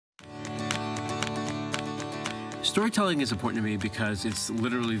Storytelling is important to me because it's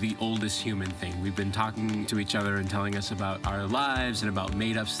literally the oldest human thing. We've been talking to each other and telling us about our lives and about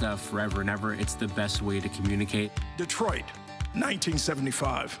made-up stuff forever and ever. It's the best way to communicate. Detroit,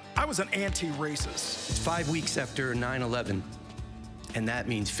 1975. I was an anti-racist. It's 5 weeks after 9/11, and that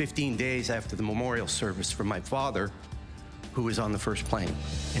means 15 days after the memorial service for my father, who was on the first plane.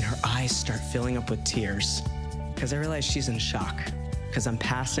 And her eyes start filling up with tears because I realize she's in shock because I'm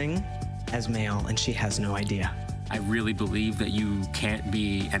passing as male and she has no idea. I really believe that you can't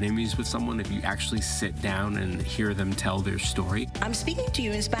be enemies with someone if you actually sit down and hear them tell their story. I'm speaking to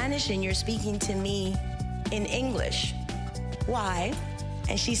you in Spanish and you're speaking to me in English. Why?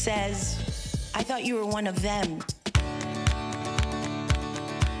 And she says, I thought you were one of them.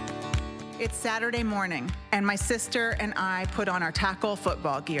 It's Saturday morning, and my sister and I put on our tackle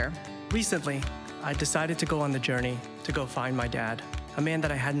football gear. Recently, I decided to go on the journey to go find my dad, a man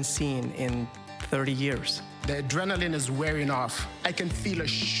that I hadn't seen in 30 years. The adrenaline is wearing off. I can feel a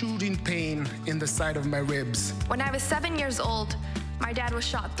shooting pain in the side of my ribs. When I was 7 years old, my dad was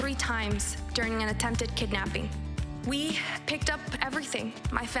shot 3 times during an attempted kidnapping. We picked up everything,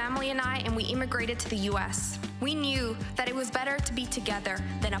 my family and I, and we immigrated to the US. We knew that it was better to be together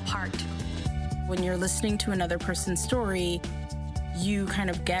than apart. When you're listening to another person's story, you kind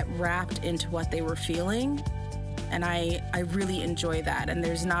of get wrapped into what they were feeling. And I really enjoy that. And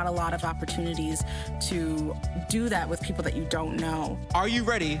there's not a lot of opportunities to do that with people that you don't know. Are you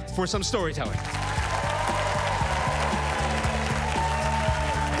ready for some storytelling?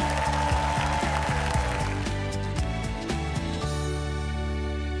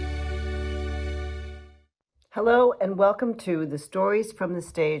 Hello and welcome to the Stories from the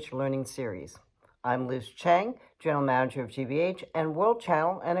Stage Learning Series. I'm Liz Chang, General Manager of GBH and World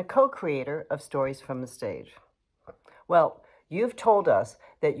Channel and a co-creator of Stories from the Stage. Well, you've told us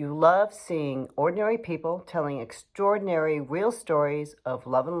that you love seeing ordinary people telling extraordinary real stories of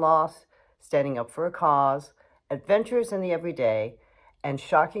love and loss, standing up for a cause, adventures in the everyday, and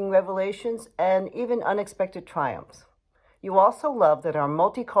shocking revelations and even unexpected triumphs. You also love that our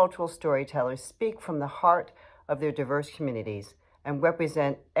multicultural storytellers speak from the heart of their diverse communities and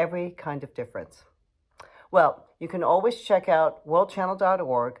represent every kind of difference. Well, you can always check out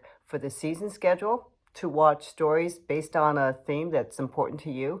worldchannel.org for the season schedule, to watch stories based on a theme that's important to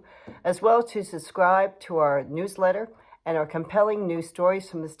you, as well as to subscribe to our newsletter and our compelling new Stories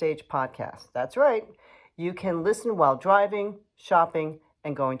from the Stage podcast. That's right. You can listen while driving, shopping,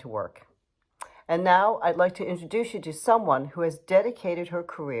 and going to work. And now I'd like to introduce you to someone who has dedicated her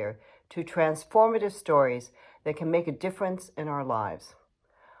career to transformative stories that can make a difference in our lives.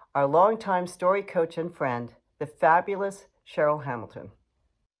 Our longtime story coach and friend, the fabulous Cheryl Hamilton.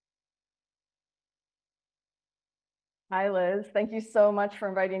 Hi, Liz. Thank you so much for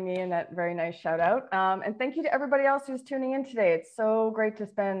inviting me in that very nice shout out. And thank you to everybody else who's tuning in today. It's so great to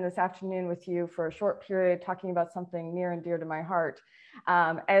spend this afternoon with you for a short period talking about something near and dear to my heart.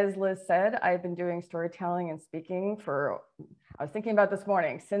 As Liz said, I've been doing storytelling and speaking for, I was thinking about this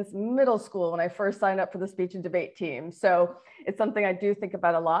morning, since middle school when I first signed up for the speech and debate team. So it's something I do think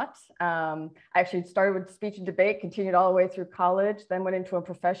about a lot. I actually started with speech and debate, continued all the way through college, then went into a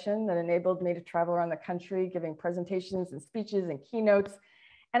profession that enabled me to travel around the country, giving presentations and speeches and keynotes.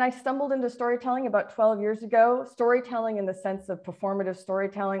 And I stumbled into storytelling about 12 years ago, storytelling in the sense of performative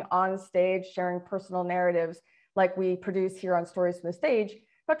storytelling on stage, sharing personal narratives like we produce here on Stories from the Stage.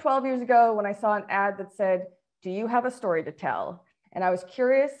 About 12 years ago when I saw an ad that said, "Do you have a story to tell?" And I was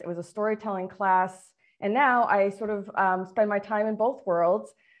curious, it was a storytelling class. And now I sort of spend my time in both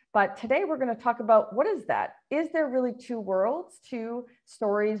worlds. But today we're going to talk about what is that? Is there really two worlds, two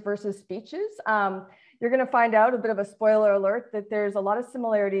stories versus speeches? You're going to find out, a bit of a spoiler alert, that there's a lot of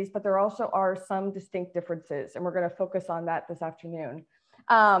similarities, but there also are some distinct differences. And we're going to focus on that this afternoon.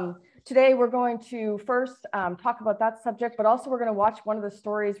 Today, we're going to first talk about that subject, but also we're going to watch one of the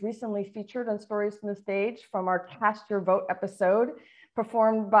stories recently featured on Stories from the Stage from our Cast Your Vote episode,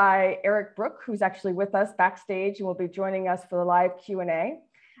 performed by Eric Brooke, who's actually with us backstage and will be joining us for the live Q&A.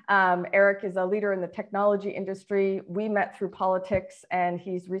 Eric is a leader in the technology industry. We met through politics, and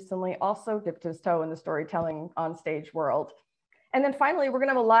he's recently also dipped his toe in the storytelling on stage world. And then finally, we're going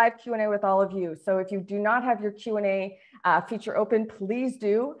to have a live Q&A with all of you. So if you do not have your Q&A feature open, please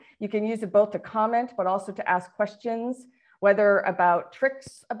do. You can use it both to comment, but also to ask questions, whether about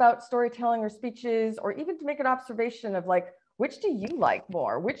tricks about storytelling or speeches, or even to make an observation of like, which do you like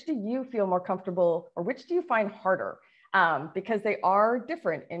more? Which do you feel more comfortable, or which do you find harder? Because they are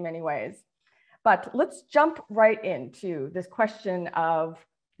different in many ways. But let's jump right into this question of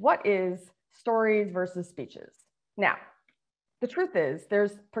what is stories versus speeches? Now, The truth is,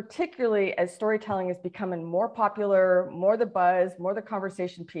 there's particularly as storytelling is becoming more popular, more the buzz, more the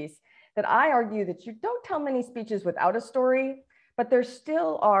conversation piece, that I argue that you don't tell many speeches without a story, but there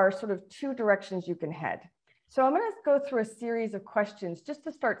still are sort of two directions you can head. So I'm going to go through a series of questions just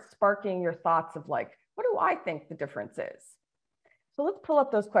to start sparking your thoughts of like, what do I think the difference is? So let's pull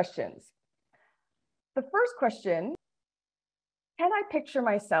up those questions. The first question, can I picture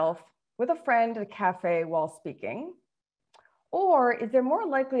myself with a friend at a cafe while speaking? Or is there more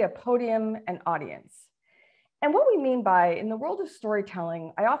likely a podium and audience? And what we mean by, in the world of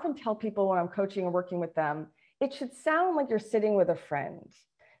storytelling, I often tell people when I'm coaching or working with them, it should sound like you're sitting with a friend,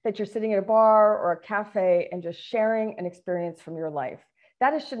 that you're sitting at a bar or a cafe and just sharing an experience from your life.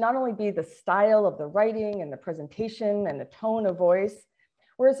 That should not only be the style of the writing and the presentation and the tone of voice,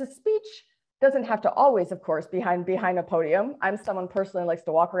 whereas a speech doesn't have to always, of course, behind a podium. I'm someone personally who likes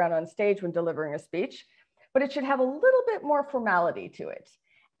to walk around on stage when delivering a speech, but it should have a little bit more formality to it.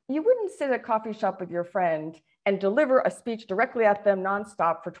 You wouldn't sit at a coffee shop with your friend and deliver a speech directly at them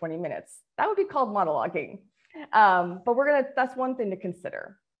nonstop for 20 minutes. That would be called monologuing. But that's one thing to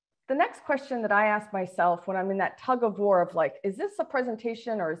consider. The next question that I ask myself when I'm in that tug of war of like, is this a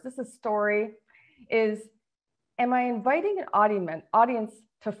presentation or is this a story, is, am I inviting an audience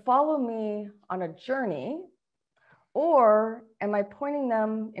to follow me on a journey, or am I pointing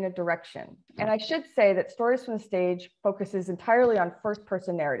them in a direction? And I should say that Stories from the Stage focuses entirely on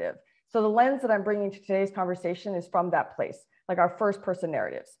first-person narrative. So the lens that I'm bringing to today's conversation is from that place, like our first-person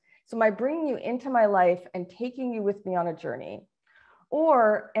narratives. So am I bringing you into my life and taking you with me on a journey?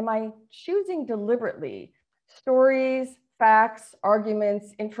 Or am I choosing deliberately stories, facts,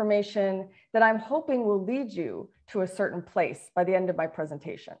 arguments, information that I'm hoping will lead you to a certain place by the end of my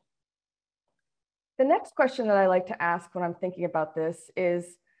presentation? The next question that I like to ask when I'm thinking about this is,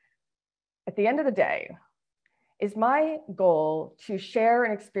 at the end of the day, is my goal to share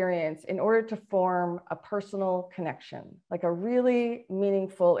an experience in order to form a personal connection, like a really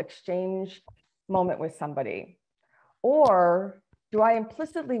meaningful exchange moment with somebody? Or do I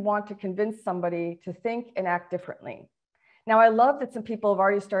implicitly want to convince somebody to think and act differently? Now, I love that some people have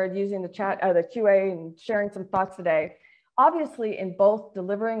already started using the QA and sharing some thoughts today. Obviously, in both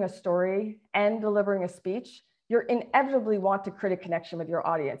delivering a story and delivering a speech, you inevitably want to create a connection with your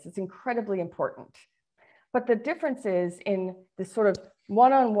audience. It's incredibly important. But the difference is in this sort of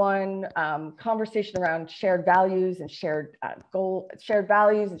one-on-one conversation around shared values and shared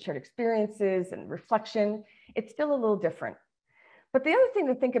values and shared experiences and reflection, it's still a little different. But the other thing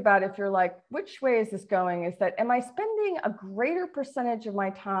to think about if you're like, which way is this going, is that am I spending a greater percentage of my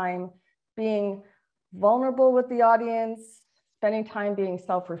time being vulnerable with the audience, spending time being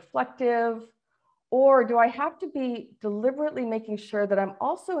self-reflective, or do I have to be deliberately making sure that I'm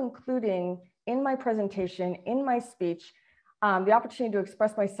also including in my presentation, in my speech, the opportunity to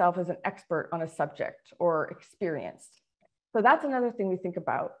express myself as an expert on a subject or experience? So that's another thing we think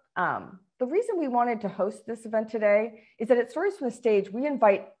about. The reason we wanted to host this event today is that at Stories from the Stage, we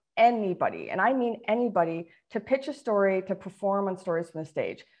invite anybody, and I mean anybody, to pitch a story, to perform on Stories from the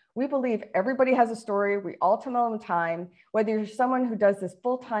Stage. We believe everybody has a story. We all tell them time, whether you're someone who does this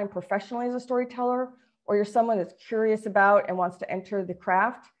full-time professionally as a storyteller, or you're someone that's curious about and wants to enter the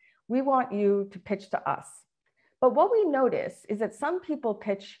craft, we want you to pitch to us. But what we notice is that some people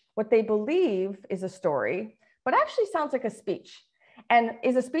pitch what they believe is a story, but actually sounds like a speech, and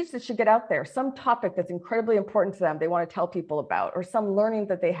is a speech that should get out there, some topic that's incredibly important to them they want to tell people about, or some learning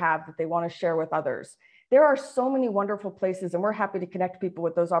that they have that they want to share with others. There are so many wonderful places, and we're happy to connect people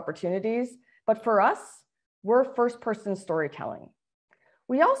with those opportunities. But for us, we're first-person storytelling.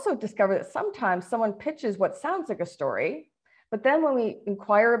 We also discover that sometimes someone pitches what sounds like a story, but then when we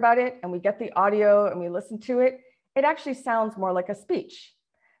inquire about it and we get the audio and we listen to it, it actually sounds more like a speech.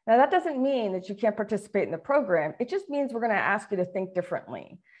 Now, that doesn't mean that you can't participate in the program. It just means we're going to ask you to think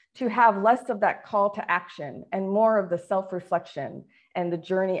differently, to have less of that call to action and more of the self-reflection and the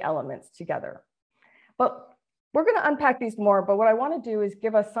journey elements together. But we're going to unpack these more, but what I want to do is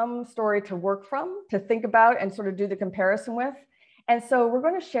give us some story to work from, to think about and sort of do the comparison with. And so we're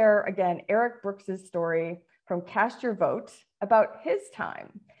going to share, again, Eric Brooke's story from Cast Your Vote about his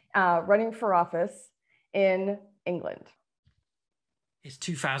time running for office in England. It's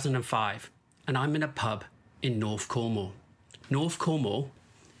 2005, and I'm in a pub in North Cornwall. North Cornwall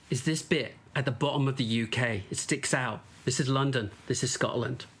is this bit at the bottom of the UK. It sticks out. This is London, this is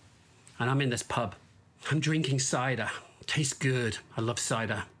Scotland. And I'm in this pub. I'm drinking cider. Tastes good. I love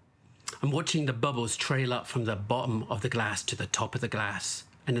cider. I'm watching the bubbles trail up from the bottom of the glass to the top of the glass.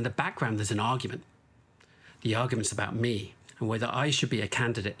 And in the background, there's an argument. The argument's about me and whether I should be a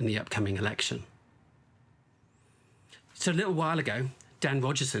candidate in the upcoming election. So a little while ago, Dan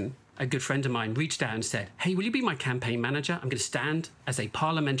Rogerson, a good friend of mine, reached out and said, hey, will you be my campaign manager? I'm going to stand as a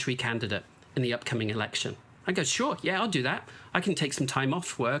parliamentary candidate in the upcoming election. I go, sure, yeah, I'll do that. I can take some time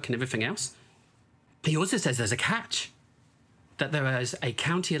off work and everything else. He also says there's a catch, that there is a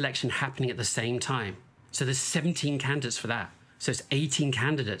county election happening at the same time. So there's 17 candidates for that. So it's 18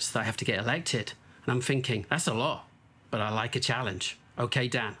 candidates that have to get elected. And I'm thinking, that's a lot, but I like a challenge. Okay,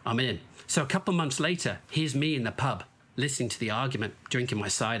 Dan, I'm in. So a couple months later, here's me in the pub, listening to the argument, drinking my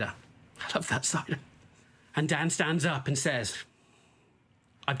cider. I love that cider. And Dan stands up and says,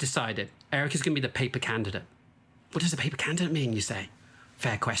 I've decided Eric is going to be the paper candidate. What does a paper candidate mean, you say?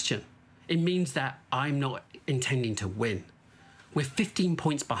 Fair question. It means that I'm not intending to win. We're 15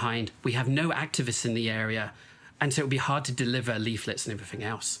 points behind. We have no activists in the area. And so it'll be hard to deliver leaflets and everything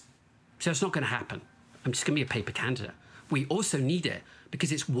else. So it's not going to happen. I'm just going to be a paper candidate. We also need it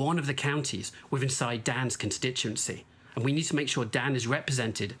because it's one of the counties within inside Dan's constituency. And we need to make sure Dan is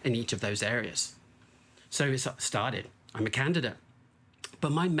represented in each of those areas. So it's started. I'm a candidate.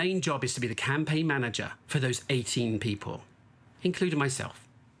 But my main job is to be the campaign manager for those 18 people, including myself.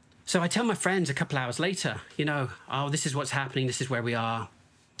 So I tell my friends a couple hours later, you know, oh, this is what's happening. This is where we are.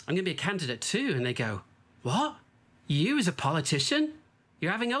 I'm going to be a candidate too. And they go, what? You as a politician?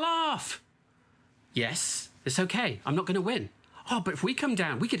 You're having a laugh. Yes, it's okay. I'm not going to win. Oh, but if we come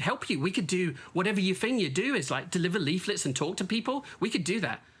down, we could help you. We could do whatever you think you do is like deliver leaflets and talk to people. We could do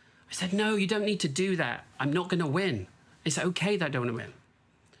that. I said, no, you don't need to do that. I'm not going to win. It's okay that I don't want to win.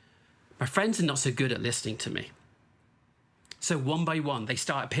 My friends are not so good at listening to me. So one by one, they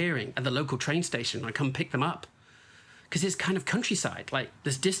start appearing at the local train station. I come pick them up because it's kind of countryside. Like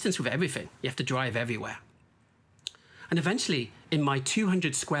there's distance with everything. You have to drive everywhere. And eventually in my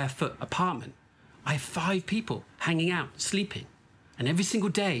 200 square foot apartment, I have 5 people hanging out, sleeping. And every single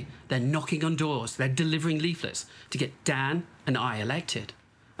day they're knocking on doors. They're delivering leaflets to get Dan and I elected.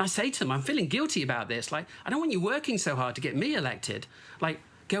 And I say to them, I'm feeling guilty about this. Like, I don't want you working so hard to get me elected. Like,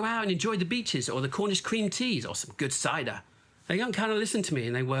 go out and enjoy the beaches or the Cornish cream teas or some good cider. They don't kind of listen to me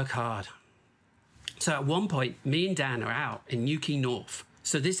and they work hard. So at one point, me and Dan are out in Newquay North.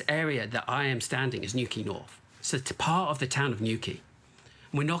 So this area that I am standing is Newquay North. So it's part of the town of Newquay.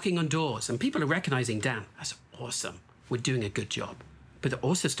 And we're knocking on doors and people are recognizing Dan. That's awesome. We're doing a good job. But they're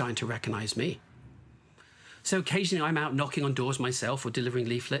also starting to recognize me. So occasionally I'm out knocking on doors myself or delivering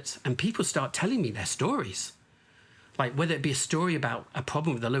leaflets and people start telling me their stories. Like whether it be a story about a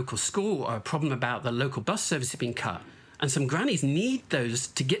problem with the local school or a problem about the local bus service being cut. And some grannies need those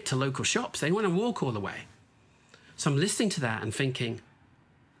to get to local shops. They want to walk all the way. So I'm listening to that and thinking,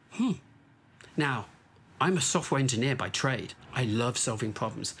 Now, I'm a software engineer by trade. I love solving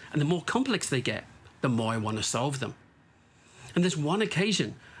problems. And the more complex they get, the more I want to solve them. And there's one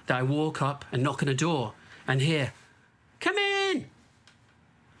occasion that I walk up and knock on a door and hear, come in.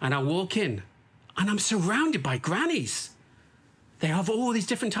 And I walk in and I'm surrounded by grannies. They have all these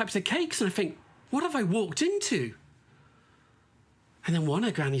different types of cakes. And I think, what have I walked into? And then one of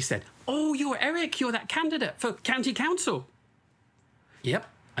the grannies said, oh, you're Eric. You're that candidate for county council. Yep,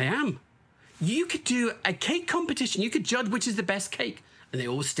 I am. You could do a cake competition. You could judge which is the best cake. And they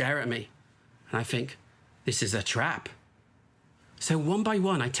all stare at me. And I think, this is a trap. So one by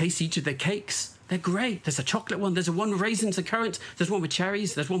one, I taste each of their cakes. They're great. There's a chocolate one. There's a one with raisins and currants. There's one with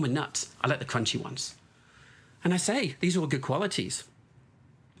cherries. There's one with nuts. I like the crunchy ones. And I say, these are all good qualities.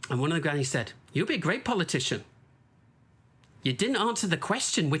 And one of the grannies said, you'll be a great politician. You didn't answer the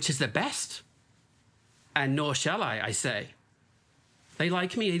question, which is the best. And nor shall I say. They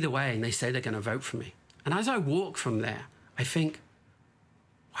like me either way, and they say they're going to vote for me. And as I walk from there, I think,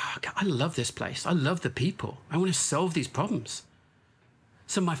 wow, God, I love this place. I love the people. I want to solve these problems.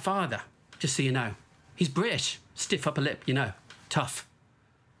 So my father, just so you know, he's British, stiff upper lip, you know, tough.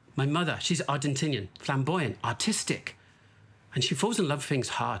 My mother, she's Argentinian, flamboyant, artistic. And she falls in love with things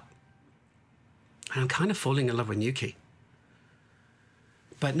hard. And I'm kind of falling in love with Newquay.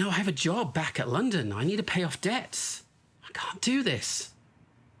 But no, I have a job back at London. I need to pay off debts. I can't do this.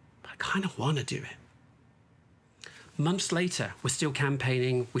 But I kind of want to do it. Months later, we're still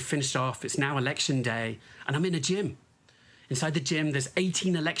campaigning. We finished off. It's now election day. And I'm in a gym. Inside the gym, there's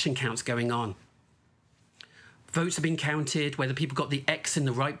 18 election counts going on. Votes are being counted, whether people got the X in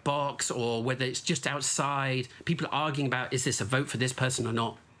the right box or whether it's just outside. People are arguing about, is this a vote for this person or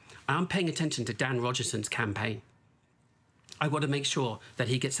not? I'm paying attention to Dan Rogerson's campaign. I want to make sure that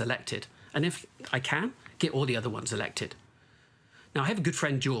he gets elected. And if I can, get all the other ones elected. Now, I have a good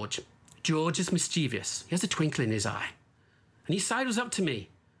friend, George. George is mischievous. He has a twinkle in his eye. And he sidles up to me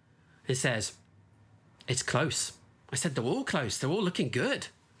and says, it's close. I said, they're all close. They're all looking good.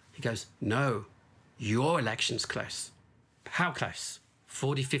 He goes, no, your election's close. How close?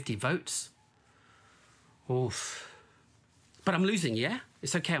 40, 50 votes? Oof. But I'm losing, yeah?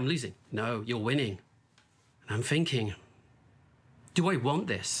 It's okay, I'm losing. No, you're winning. And I'm thinking, do I want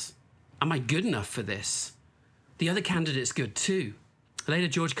this? Am I good enough for this? The other candidate's good too. Later,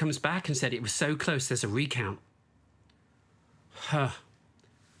 George comes back and said it was so close there's a recount. I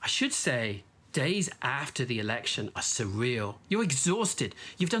should say, days after the election are surreal. You're exhausted.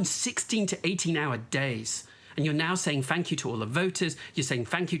 You've done 16 to 18-hour days. And you're now saying thank you to all the voters. You're saying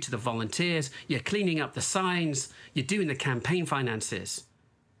thank you to the volunteers. You're cleaning up the signs. You're doing the campaign finances.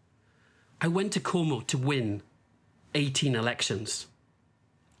 I went to Cornwall to win 18 elections.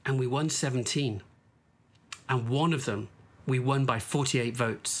 And we won 17. And one of them, we won by 48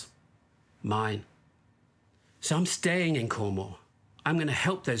 votes. Mine. So I'm staying in Cornwall. I'm going to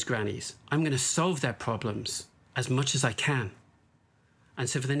help those grannies. I'm going to solve their problems as much as I can. And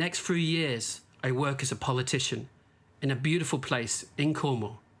so for the next 3 years, I work as a politician in a beautiful place in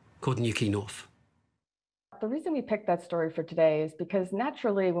Cornwall called Newquay North. The reason we picked that story for today is because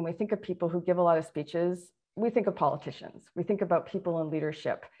naturally, when we think of people who give a lot of speeches, we think of politicians. We think about people in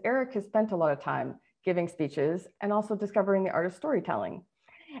leadership. Eric has spent a lot of time giving speeches and also discovering the art of storytelling.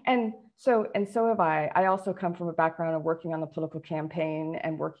 And so have I. I also come from a background of working on the political campaign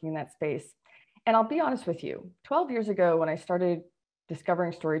and working in that space. And I'll be honest with you, 12 years ago, when I started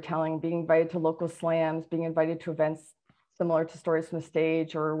discovering storytelling, being invited to local slams, being invited to events similar to Stories from the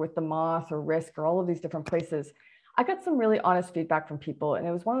Stage or with the Moth or Risk or all of these different places, I got some really honest feedback from people. And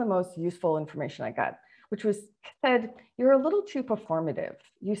it was one of the most useful information I got, which was said, you're a little too performative.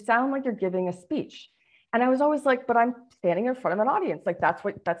 You sound like you're giving a speech. And I was always like, but I'm standing in front of an audience. Like that's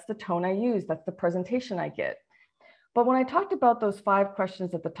the tone I use. That's the presentation I get. But when I talked about those 5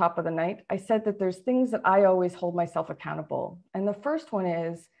 questions at the top of the night, I said that there's things that I always hold myself accountable. And the first one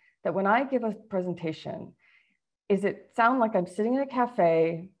is that when I give a presentation, is it sound like I'm sitting in a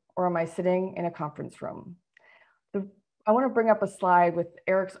cafe or am I sitting in a conference room? I want to bring up a slide with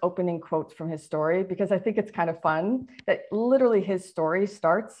Eric's opening quotes from his story, because I think it's kind of fun that literally his story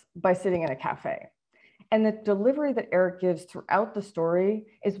starts by sitting in a cafe. And the delivery that Eric gives throughout the story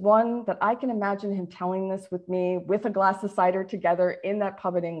is one that I can imagine him telling this with me with a glass of cider together in that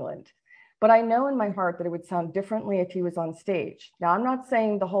pub in England. But I know in my heart that it would sound differently if he was on stage. Now, I'm not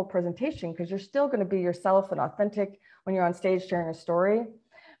saying the whole presentation, because you're still going to be yourself and authentic when you're on stage sharing a story.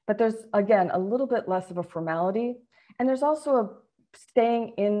 But there's, again, a little bit less of a formality. And there's also a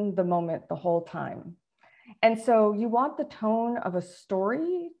staying in the moment the whole time. And so you want the tone of a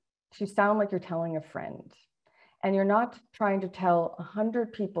story to sound like you're telling a friend. And you're not trying to tell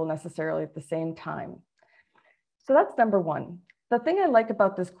 100 people necessarily at the same time. So that's number one. The thing I like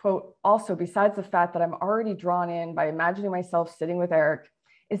about this quote also, besides the fact that I'm already drawn in by imagining myself sitting with Eric,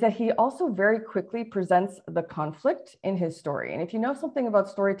 is that he also very quickly presents the conflict in his story. And if you know something about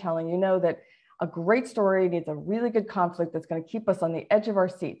storytelling, you know that a great story needs a really good conflict that's going to keep us on the edge of our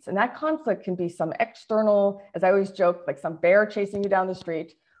seats. And that conflict can be some external, as I always joke, like some bear chasing you down the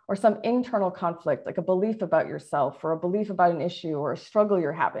street, or some internal conflict, like a belief about yourself or a belief about an issue or a struggle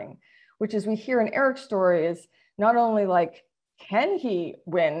you're having, which, as we hear in Eric's story, is not only like, can he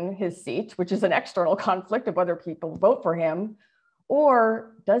win his seat, which is an external conflict of whether people vote for him,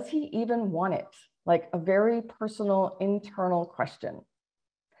 or does he even want it? Like a very personal internal question.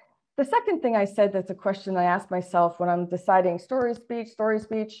 The second thing I said that's a question I ask myself when I'm deciding story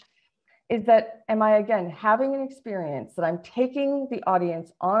speech, is that, am I, again, having an experience that I'm taking the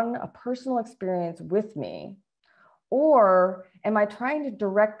audience on a personal experience with me, or am I trying to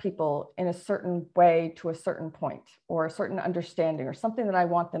direct people in a certain way to a certain point or a certain understanding or something that I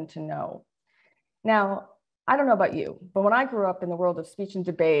want them to know? Now, I don't know about you, but when I grew up in the world of speech and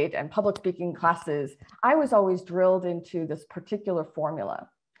debate and public speaking classes, I was always drilled into this particular formula.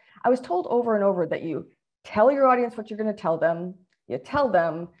 I was told over and over that you tell your audience what you're going to tell them, you tell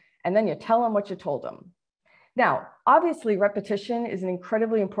them, and then you tell them what you told them. Now, obviously, repetition is an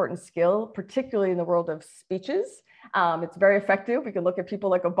incredibly important skill, particularly in the world of speeches. It's very effective. We can look at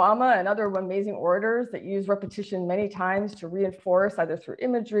people like Obama and other amazing orators that use repetition many times to reinforce, either through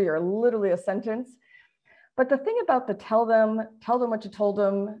imagery or literally a sentence. But the thing about the tell them what you told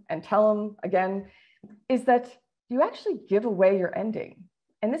them, and tell them again, is that you actually give away your ending.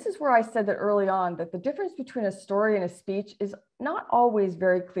 And this is where I said that early on, that the difference between a story and a speech is not always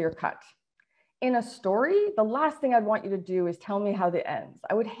very clear cut. In a story, the last thing I'd want you to do is tell me how it ends.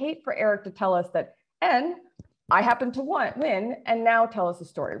 I would hate for Eric to tell us that, and I happen to win, and now tell us a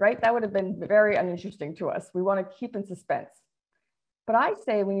story, right? That would have been very uninteresting to us. We want to keep in suspense. But I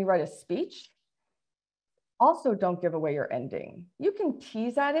say when you write a speech, also don't give away your ending. You can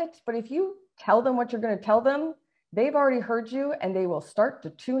tease at it, but if you tell them what you're going to tell them, They've already heard you and they will start to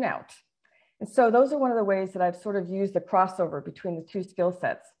tune out. And so those are one of the ways that I've sort of used the crossover between the two skill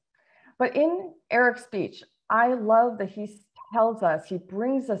sets. But in Eric's speech, I love that he tells us, he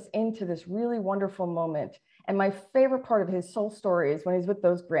brings us into this really wonderful moment. And my favorite part of his soul story is when he's with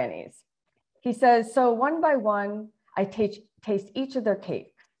those grannies. He says, so one by one, I taste each of their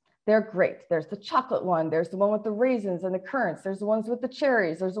cakes. They're great. There's the chocolate one. There's the one with the raisins and the currants. There's the ones with the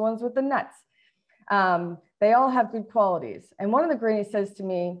cherries. There's the ones with the nuts. They all have good qualities. And one of the grannies says to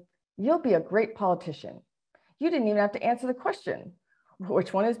me, you'll be a great politician. You didn't even have to answer the question,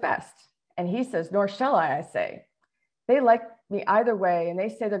 which one is best? And he says, nor shall I say. They like me either way, and they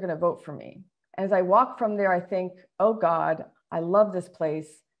say they're going to vote for me. And as I walk from there, I think, oh God, I love this place.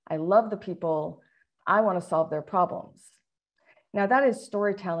 I love the people. I want to solve their problems. Now that is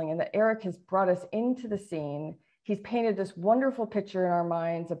storytelling, and that Eric has brought us into the scene. He's painted this wonderful picture in our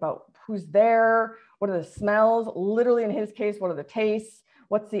minds about who's there, what are the smells, literally in his case, what are the tastes,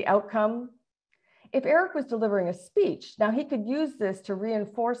 what's the outcome. If Eric was delivering a speech, now he could use this to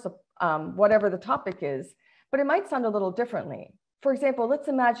reinforce whatever the topic is, but it might sound a little differently. For example, let's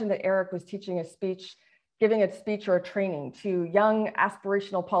imagine that Eric was teaching a speech, giving a speech or a training to young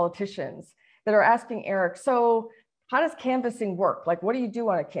aspirational politicians that are asking Eric, so how does canvassing work? Like, what do you do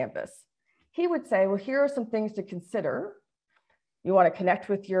on a canvas? He would say, well, here are some things to consider. You want to connect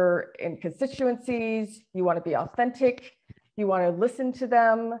with your constituencies. You want to be authentic. You want to listen to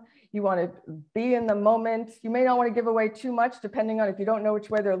them. You want to be in the moment. You may not want to give away too much, depending on if you don't know which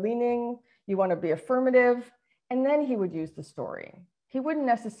way they're leaning. You want to be affirmative. And then he would use the story. He wouldn't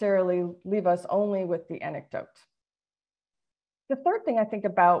necessarily leave us only with the anecdote. The third thing I think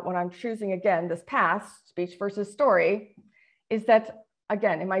about when I'm choosing, again, this path, speech versus story, is that,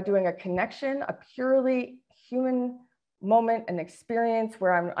 again, am I doing a connection, a purely human moment, an experience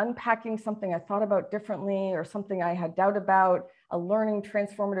where I'm unpacking something I thought about differently or something I had doubt about, a learning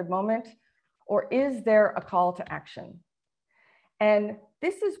transformative moment, or is there a call to action? And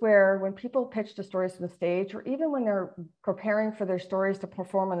this is where when people pitch to Stories from the Stage, or even when they're preparing for their stories to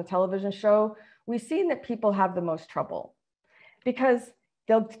perform on a television show, we've seen that people have the most trouble. Because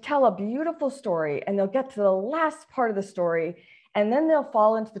they'll tell a beautiful story and they'll get to the last part of the story, and then they'll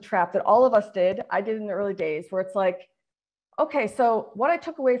fall into the trap that all of us did, I did in the early days, where it's like, okay, so what I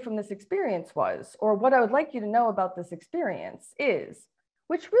took away from this experience was, or what I would like you to know about this experience is,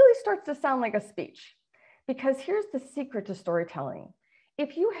 which really starts to sound like a speech. Because here's the secret to storytelling.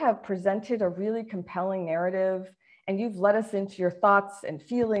 If you have presented a really compelling narrative and you've led us into your thoughts and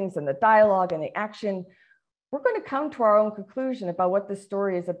feelings and the dialogue and the action, we're going to come to our own conclusion about what this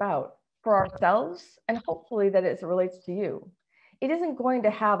story is about for ourselves, and hopefully that it relates to you. It isn't going to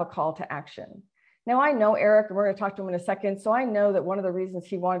have a call to action. Now, I know Eric, and we're going to talk to him in a second, so I know that one of the reasons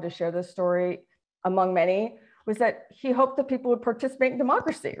he wanted to share this story, among many, was that he hoped that people would participate in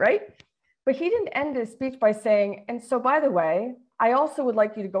democracy, right? But he didn't end his speech by saying, and so by the way, I also would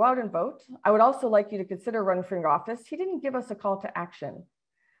like you to go out and vote. I would also like you to consider running for office. He didn't give us a call to action.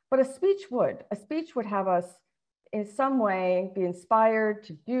 But a speech would. A speech would have us in some way be inspired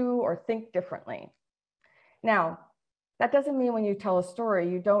to do or think differently. Now, that doesn't mean when you tell a story,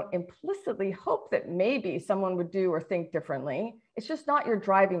 you don't implicitly hope that maybe someone would do or think differently. It's just not your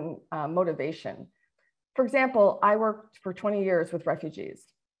driving motivation. For example, I worked for 20 years with refugees.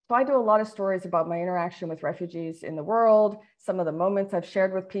 So I do a lot of stories about my interaction with refugees in the world, some of the moments I've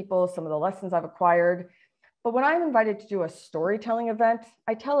shared with people, some of the lessons I've acquired. But when I'm invited to do a storytelling event,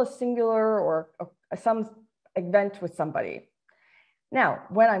 I tell a singular or some event with somebody. Now,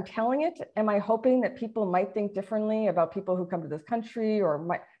 when I'm telling it, am I hoping that people might think differently about people who come to this country,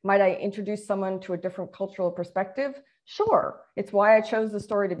 or might I introduce someone to a different cultural perspective? Sure, it's why I chose the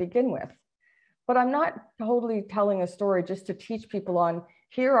story to begin with. But I'm not totally telling a story just to teach people on,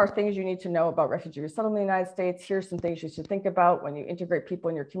 here are things you need to know about refugee resettlement in the United States. Here's some things you should think about when you integrate people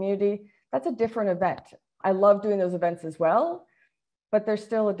in your community. That's a different event. I love doing those events as well, but there's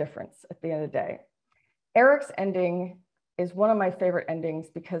still a difference at the end of the day. Eric's ending is one of my favorite endings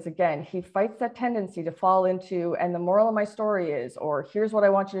because, again, he fights that tendency to fall into, and the moral of my story is, or here's what I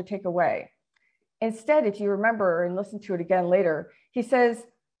want you to take away. Instead, if you remember and listen to it again later, he says,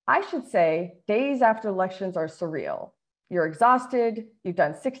 I should say days after elections are surreal. You're exhausted, you've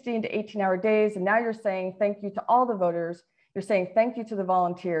done 16 to 18-hour days, and now you're saying thank you to all the voters. You're saying thank you to the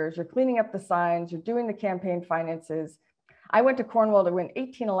volunteers. You're cleaning up the signs. You're doing the campaign finances. I went to Cornwall to win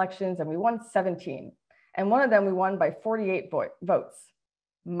 18 elections, and we won 17. And one of them we won by 48 votes,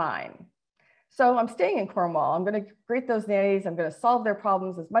 mine. So I'm staying in Cornwall. I'm going to greet those nannies. I'm going to solve their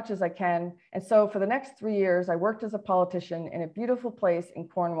problems as much as I can. And so for the next 3 years, I worked as a politician in a beautiful place in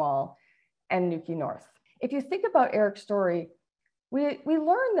Cornwall and Newquay North. If you think about Eric's story, we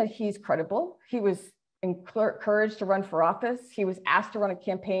learn that he's credible. He was encouraged to run for office. He was asked to run a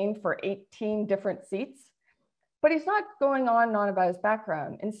campaign for 18 different seats, but he's not going on and on about his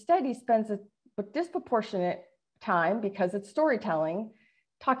background. Instead, he spends a disproportionate time, because it's storytelling,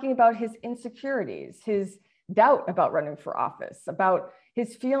 talking about his insecurities, his doubt about running for office, about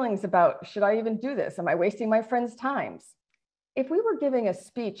his feelings about, should I even do this? Am I wasting my friends' times? If we were giving a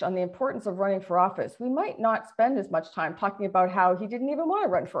speech on the importance of running for office, we might not spend as much time talking about how he didn't even want to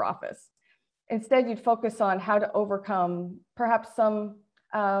run for office. Instead, you'd focus on how to overcome perhaps some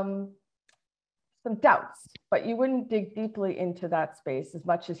doubts, but you wouldn't dig deeply into that space as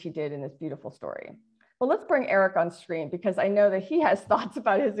much as he did in this beautiful story. Well, let's bring Eric on screen, because I know that he has thoughts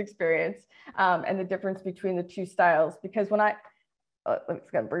about his experience and the difference between the two styles. Because when let's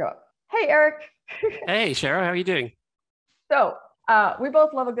bring him up. Hey, Eric. Hey, Cheryl, how are you doing? So we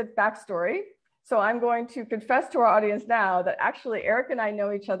both love a good backstory. So I'm going to confess to our audience now that actually Eric and I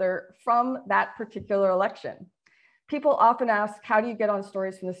know each other from that particular election. People often ask, how do you get on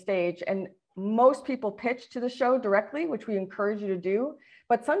Stories from the Stage? And most people pitch to the show directly, which we encourage you to do.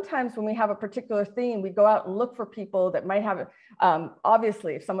 But sometimes when we have a particular theme, we go out and look for people that might have,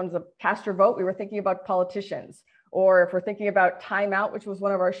 obviously, if someone's a cast your vote, we were thinking about politicians. Or if we're thinking about Time Out, which was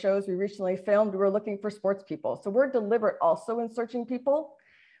one of our shows we recently filmed, we were looking for sports people. So we're deliberate also in searching people.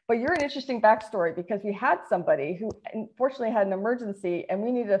 But you're an interesting backstory, because we had somebody who unfortunately had an emergency and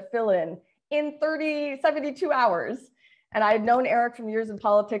we needed to fill in 72 hours. And I had known Eric from years in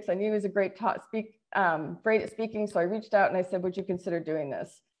politics. I knew he was a great at speaking. So I reached out and I said, would you consider doing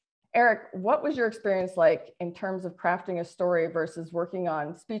this? Eric, what was your experience like in terms of crafting a story versus working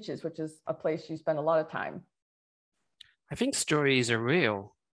on speeches, which is a place you spend a lot of time? I think stories are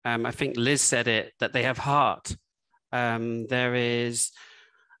real. I think Liz said it, that they have heart. There is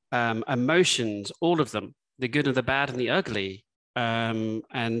emotions, all of them, the good and the bad and the ugly.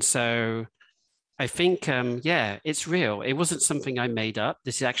 And so I think, yeah, it's real. It wasn't something I made up.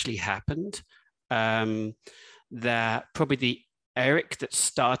 This actually happened. That probably the Eric that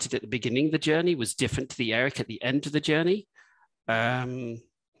started at the beginning of the journey was different to the Eric at the end of the journey.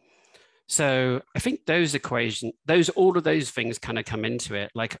 So I think those equations, all of those things kind of come into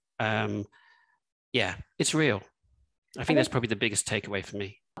it. Like, yeah, it's real. I think that's probably the biggest takeaway for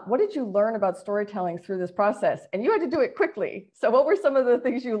me. What did you learn about storytelling through this process? And you had to do it quickly. So what were some of the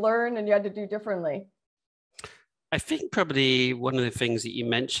things you learned and you had to do differently? I think probably one of the things that you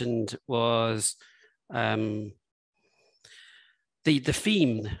mentioned was the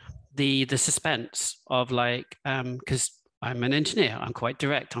theme, the suspense of like, because I'm an engineer, I'm quite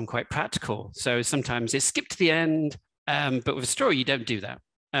direct, I'm quite practical. So sometimes it's skipped to the end, but with a story, you don't do that.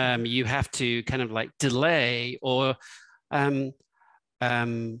 You have to kind of like delay or,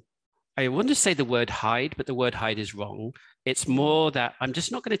 I want to say the word hide, but the word hide is wrong. It's more that I'm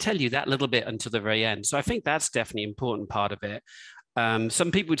just not going to tell you that little bit until the very end. So I think that's definitely an important part of it.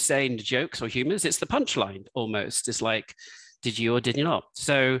 Some people would say in jokes or humors, it's the punchline almost. It's like, did you or did you not?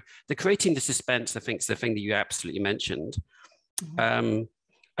 So the creating the suspense, I think, is the thing that you absolutely mentioned.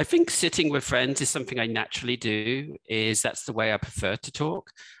 I think sitting with friends is something I naturally do. That's the way I prefer to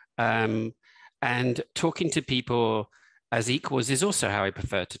talk. And talking to people as equals is also how I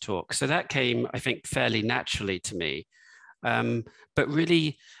prefer to talk. So that came, I think, fairly naturally to me. But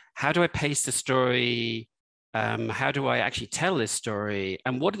really, how do I pace the story? How do I actually tell this story?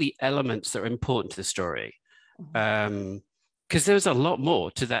 And what are the elements that are important to the story? Because there's a lot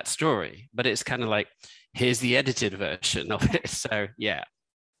more to that story, but it's kind of like, here's the edited version of it. So yeah,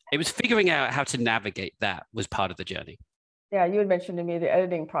 it was figuring out how to navigate that was part of the journey. Yeah, you had mentioned to me the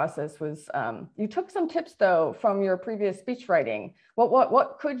editing process was, you took some tips though from your previous speech writing.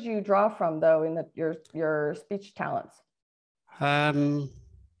 What could you draw from though in your speech talents?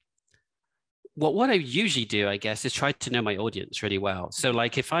 What I usually do, I guess, is try to know my audience really well. So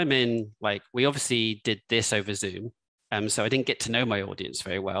like if I'm in, like we obviously did this over Zoom, so I didn't get to know my audience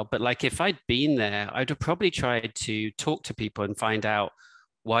very well, but like if I'd been there, I'd have probably tried to talk to people and find out,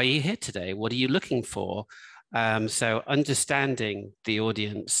 why are you here today? What are you looking for? So understanding the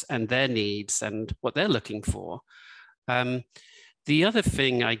audience and their needs and what they're looking for. The other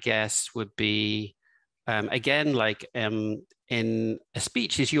thing, I guess, would be, again, like in a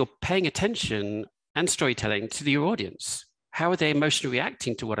speech, is you're paying attention and storytelling to your audience. How are they emotionally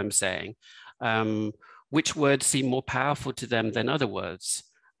reacting to what I'm saying? Which words seem more powerful to them than other words?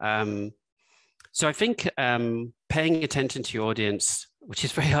 So I think paying attention to your audience, which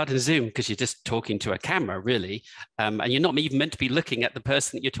is very hard in Zoom because you're just talking to a camera, really, and you're not even meant to be looking at the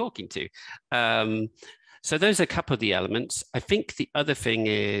person that you're talking to. So those are a couple of the elements. I think the other thing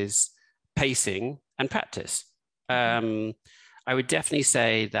is pacing, and practice. I would definitely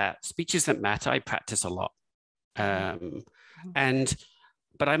say that speeches that matter, I practice a lot. But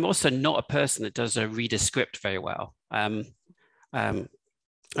I'm also not a person that does read a script very well. I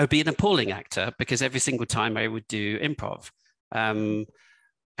would be an appalling actor because every single time I would do improv. But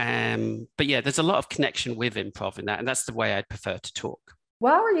yeah, there's a lot of connection with improv in that, and that's the way I'd prefer to talk.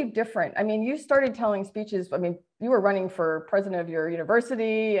 Well, how are you different? I mean, you started telling speeches. I mean, you were running for president of your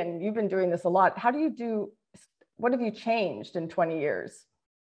university, and you've been doing this a lot. What have you changed in 20 years?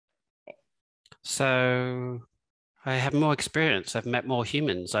 So I have more experience. I've met more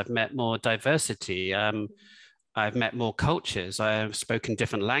humans. I've met more diversity. I've met more cultures. I have spoken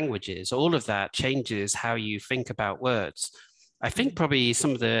different languages. All of that changes how you think about words. I think probably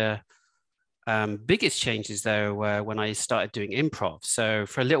some of the biggest changes, though, were when I started doing improv. So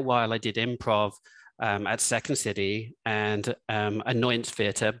for a little while, I did improv at Second City and Annoyance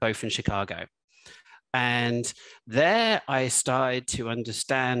Theatre, both in Chicago. And there I started to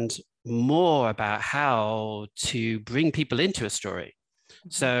understand more about how to bring people into a story.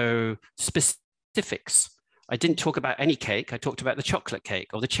 So specifics. I didn't talk about any cake. I talked about the chocolate cake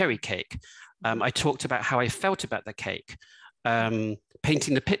or the cherry cake. I talked about how I felt about the cake.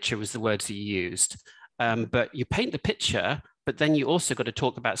 Painting the picture was the words that you used. But you paint the picture, but then you also got to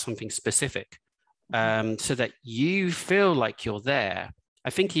talk about something specific so that you feel like you're there. I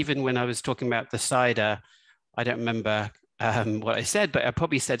think even when I was talking about the cider, I don't remember what I said, but I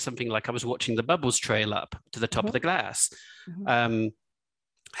probably said something like I was watching the bubbles trail up to the top of the glass.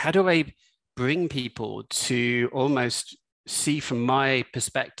 How do I bring people to almost see from my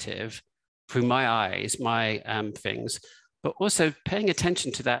perspective, through my eyes, my things, but also paying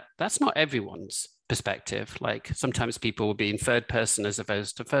attention to that? That's not everyone's perspective. Like sometimes people will be in third person as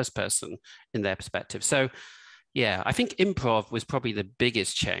opposed to first person in their perspective. So yeah, I think improv was probably the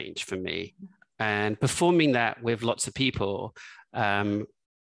biggest change for me. And performing that with lots of people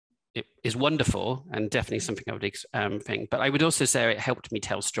it is wonderful and definitely something I would think. But I would also say it helped me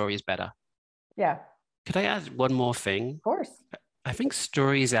tell stories better. Yeah. Could I add one more thing? Of course. I think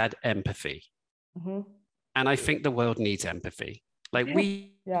stories add empathy. And I think the world needs empathy. Like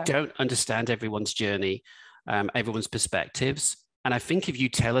we don't understand everyone's journey, everyone's perspectives. And I think if you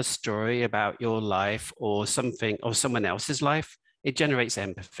tell a story about your life or something or someone else's life, it generates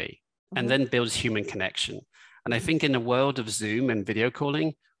empathy and then builds human connection. And I think in the world of Zoom and video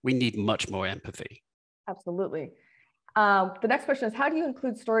calling, we need much more empathy. Absolutely. The next question is, how do you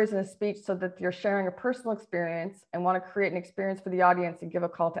include stories in a speech so that you're sharing a personal experience and want to create an experience for the audience and give a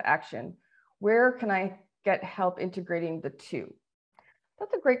call to action? Where can I get help integrating the two?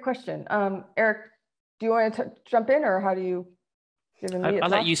 That's a great question. Eric, do you want to jump in, or how do you give me I'll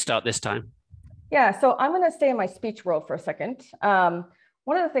let you start this time. Yeah, so I'm going to stay in my speech world for a second.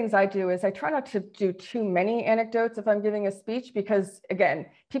 One of the things I do is I try not to do too many anecdotes if I'm giving a speech, because again,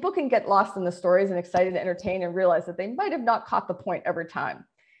 people can get lost in the stories and excited to entertain and realize that they might have not caught the point every time.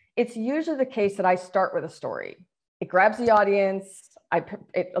 It's usually the case that I start with a story. It grabs the audience.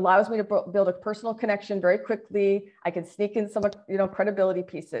 It allows me to build a personal connection very quickly. I can sneak in some, credibility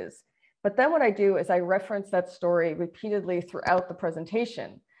pieces. But then what I do is I reference that story repeatedly throughout the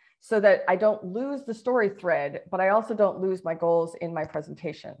presentation, so that I don't lose the story thread, but I also don't lose my goals in my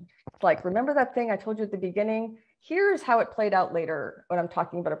presentation. It's like, remember that thing I told you at the beginning? Here's how it played out later when I'm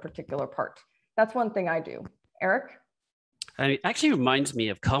talking about a particular part. That's one thing I do. Eric? And it actually reminds me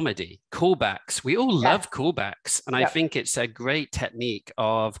of comedy, callbacks. We all love callbacks. And I think it's a great technique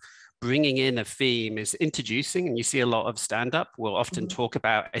of bringing in a theme, is introducing, and you see a lot of stand-up will often talk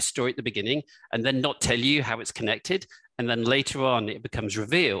about a story at the beginning and then not tell you how it's connected. And then later on, it becomes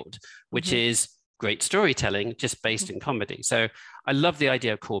revealed, which is great storytelling, just based in comedy. So I love the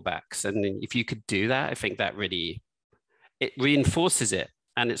idea of callbacks. And if you could do that, I think that really, it reinforces it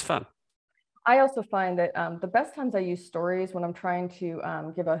and it's fun. I also find that the best times I use stories when I'm trying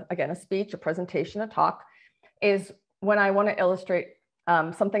to give a speech, a presentation, a talk, is when I want to illustrate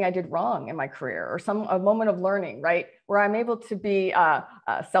something I did wrong in my career, or a moment of learning, right? Where I'm able to be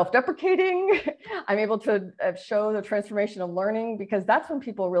self-deprecating. I'm able to show the transformation of learning, because that's when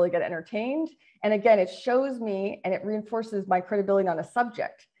people really get entertained. And again, it shows me and it reinforces my credibility on a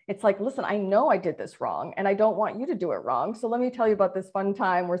subject. It's like, listen, I know I did this wrong and I don't want you to do it wrong. So let me tell you about this fun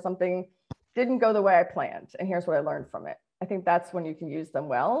time where something didn't go the way I planned, and here's what I learned from it. I think that's when you can use them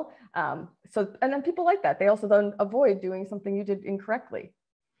well. And then people like that. They also then avoid doing something you did incorrectly.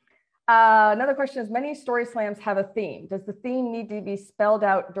 Another question is, many story slams have a theme. Does the theme need to be spelled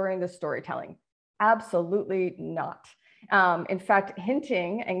out during the storytelling? Absolutely not. In fact,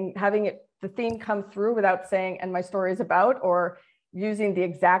 hinting and having the theme come through without saying, and my story is about, or using the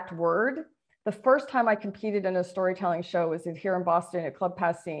exact word, The first time I competed in a storytelling show was here in Boston at Club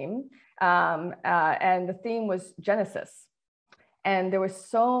Passim, and the theme was Genesis. And there was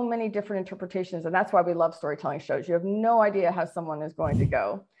so many different interpretations, and that's why we love storytelling shows. You have no idea how someone is going to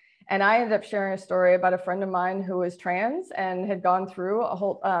go. And I ended up sharing a story about a friend of mine who was trans and had gone through a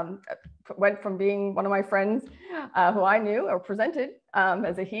whole, went from being one of my friends who I knew or presented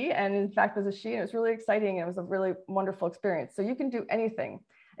as a he, and in fact was a she, and it was really exciting, and it was a really wonderful experience. So you can do anything.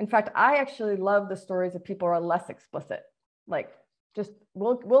 In fact, I actually love the stories that people are less explicit. Like, just,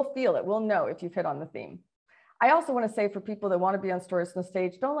 we'll feel it, we'll know if you've hit on the theme. I also want to say for people that want to be on Stories from the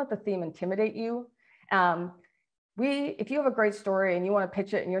Stage, don't let the theme intimidate you. If you have a great story and you want to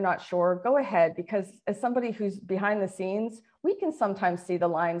pitch it and you're not sure, go ahead, because as somebody who's behind the scenes, we can sometimes see the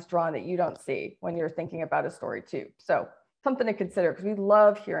lines drawn that you don't see when you're thinking about a story too. So something to consider, because we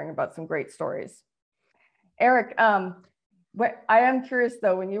love hearing about some great stories. Eric, I am curious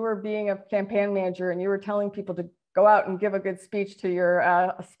though, when you were being a campaign manager and you were telling people to go out and give a good speech to your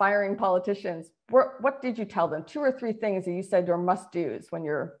aspiring politicians, what did you tell them? 2 or 3 things that you said are must-dos when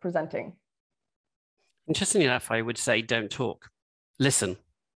you're presenting. Interestingly enough, I would say don't talk, listen.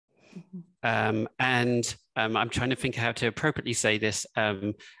 I'm trying to think how to appropriately say this.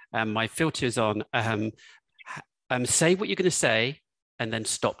 My filter is on, say what you're going to say and then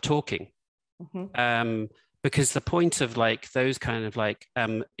stop talking. Because the point of like those kind of like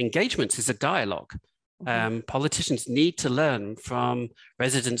engagements is a dialogue. Politicians need to learn from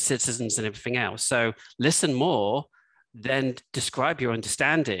resident citizens and everything else. So listen more, then describe your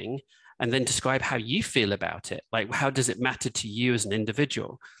understanding, and then describe how you feel about it. Like, how does it matter to you as an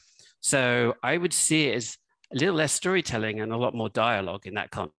individual? So I would see it as a little less storytelling and a lot more dialogue in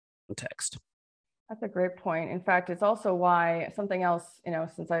that context. That's a great point. In fact, it's also why something else,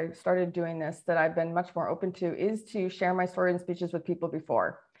 since I started doing this, that I've been much more open to is to share my story and speeches with people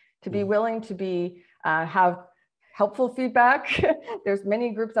before, to be willing to have helpful feedback. There's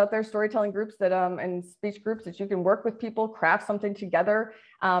many groups out there, storytelling groups that and speech groups that you can work with people, craft something together.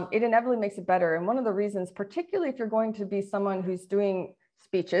 It inevitably makes it better. And one of the reasons, particularly if you're going to be someone who's doing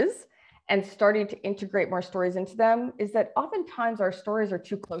speeches and starting to integrate more stories into them, is that oftentimes our stories are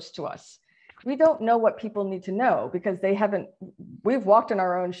too close to us. We don't know what people need to know because we've walked in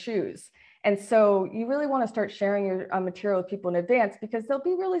our own shoes. And so you really want to start sharing your material with people in advance, because they'll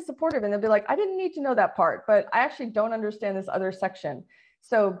be really supportive and they'll be like, I didn't need to know that part, but I actually don't understand this other section.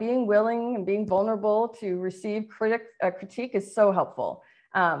 So being willing and being vulnerable to receive critique is so helpful.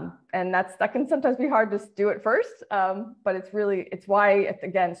 And that can sometimes be hard to do it first, but it's why,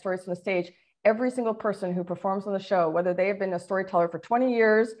 again, Stories from the Stage, every single person who performs on the show, whether they have been a storyteller for 20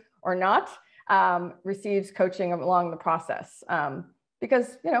 years or not, receives coaching along the process.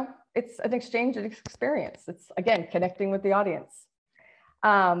 Because, it's an exchange of experience. It's, again, connecting with the audience.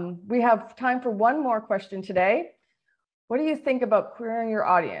 We have time for one more question today. What do you think about querying your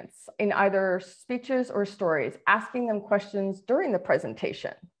audience in either speeches or stories, asking them questions during the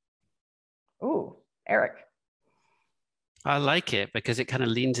presentation? Ooh, Eric. I like it because it kind of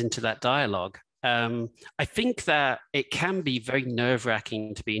leans into that dialogue. I think that it can be very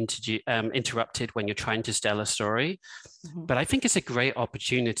nerve-wracking to be interrupted when you're trying to tell a story, but I think it's a great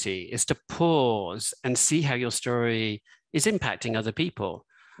opportunity is to pause and see how your story is impacting other people,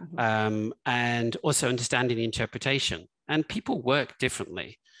 and also understanding the interpretation. And people work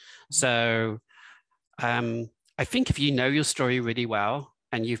differently. So I think if you know your story really well,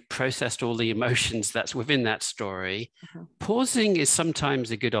 and you've processed all the emotions that's within that story, pausing is sometimes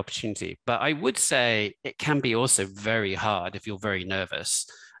a good opportunity. But I would say it can be also very hard if you're very nervous.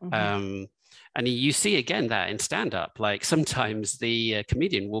 And you see, again, that in stand-up, like sometimes the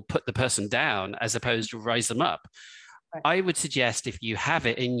comedian will put the person down as opposed to rise them up. Right. I would suggest if you have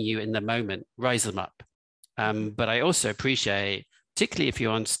it in you in the moment, rise them up. But I also appreciate, particularly if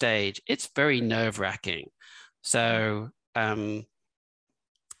you're on stage, it's very nerve-wracking. So,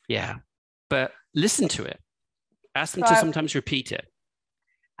 yeah, but listen to it. Ask them to sometimes repeat it.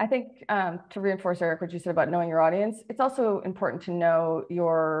 I think to reinforce, Eric, what you said about knowing your audience, it's also important to know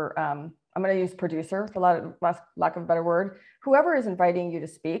your, I'm going to use producer for lack of a better word, whoever is inviting you to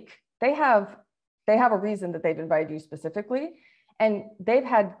speak, they have a reason that they've invited you specifically, and they've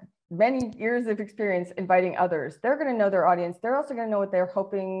had many years of experience inviting others. They're going to know their audience. They're also going to know what they're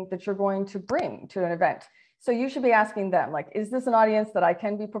hoping that you're going to bring to an event. So you should be asking them, like, is this an audience that I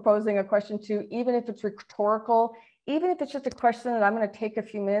can be proposing a question to, even if it's rhetorical, even if it's just a question that I'm going to take a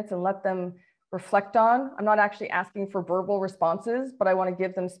few minutes and let them reflect on. I'm not actually asking for verbal responses, but I want to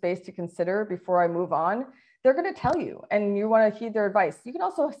give them space to consider before I move on. They're going to tell you, and you want to heed their advice. You can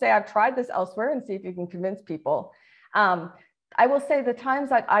also say, I've tried this elsewhere, and see if you can convince people. I will say the times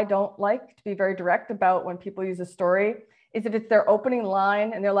that I don't like to be very direct about when people use a story is if it's their opening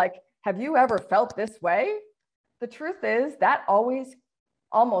line and they're like, have you ever felt this way? The truth is that always,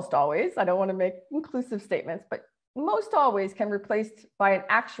 almost always, I don't want to make inclusive statements, but most always can be replaced by an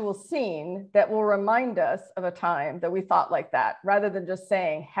actual scene that will remind us of a time that we thought like that, rather than just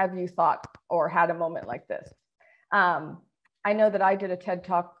saying, have you thought or had a moment like this? I know that I did a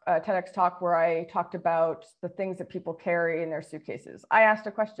TEDx talk where I talked about the things that people carry in their suitcases. I asked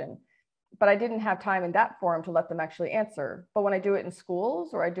a question, but I didn't have time in that forum to let them actually answer. But when I do it in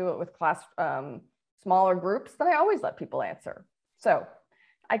schools or I do it with class, smaller groups, then I always let people answer. So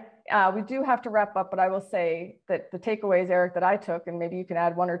we do have to wrap up, but I will say that the takeaways, Eric, that I took, and maybe you can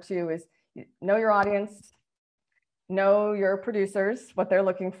add one or two, is know your audience, know your producers, what they're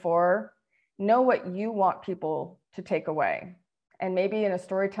looking for, know what you want people to take away. And maybe in a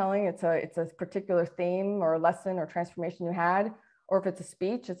storytelling, it's a particular theme or lesson or transformation you had, or if it's a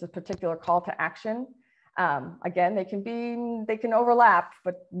speech, it's a particular call to action. Again, they can overlap,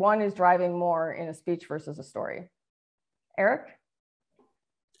 but one is driving more in a speech versus a story. Eric?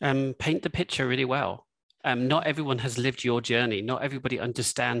 Paint the picture really well. Not everyone has lived your journey. Not everybody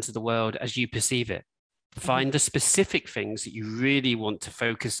understands the world as you perceive it. Find the specific things that you really want to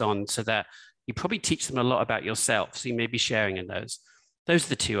focus on so that you probably teach them a lot about yourself. So you may be sharing in those. Those are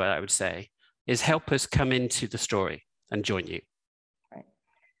the two I would say, is help us come into the story and join you. Right.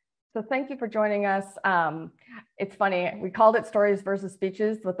 So thank you for joining us. It's funny, we called it stories versus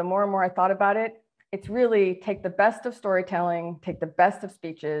speeches, but the more and more I thought about it, it's really take the best of storytelling, take the best of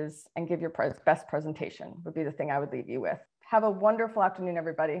speeches, and give your best presentation would be the thing I would leave you with. Have a wonderful afternoon,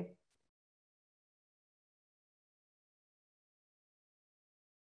 everybody.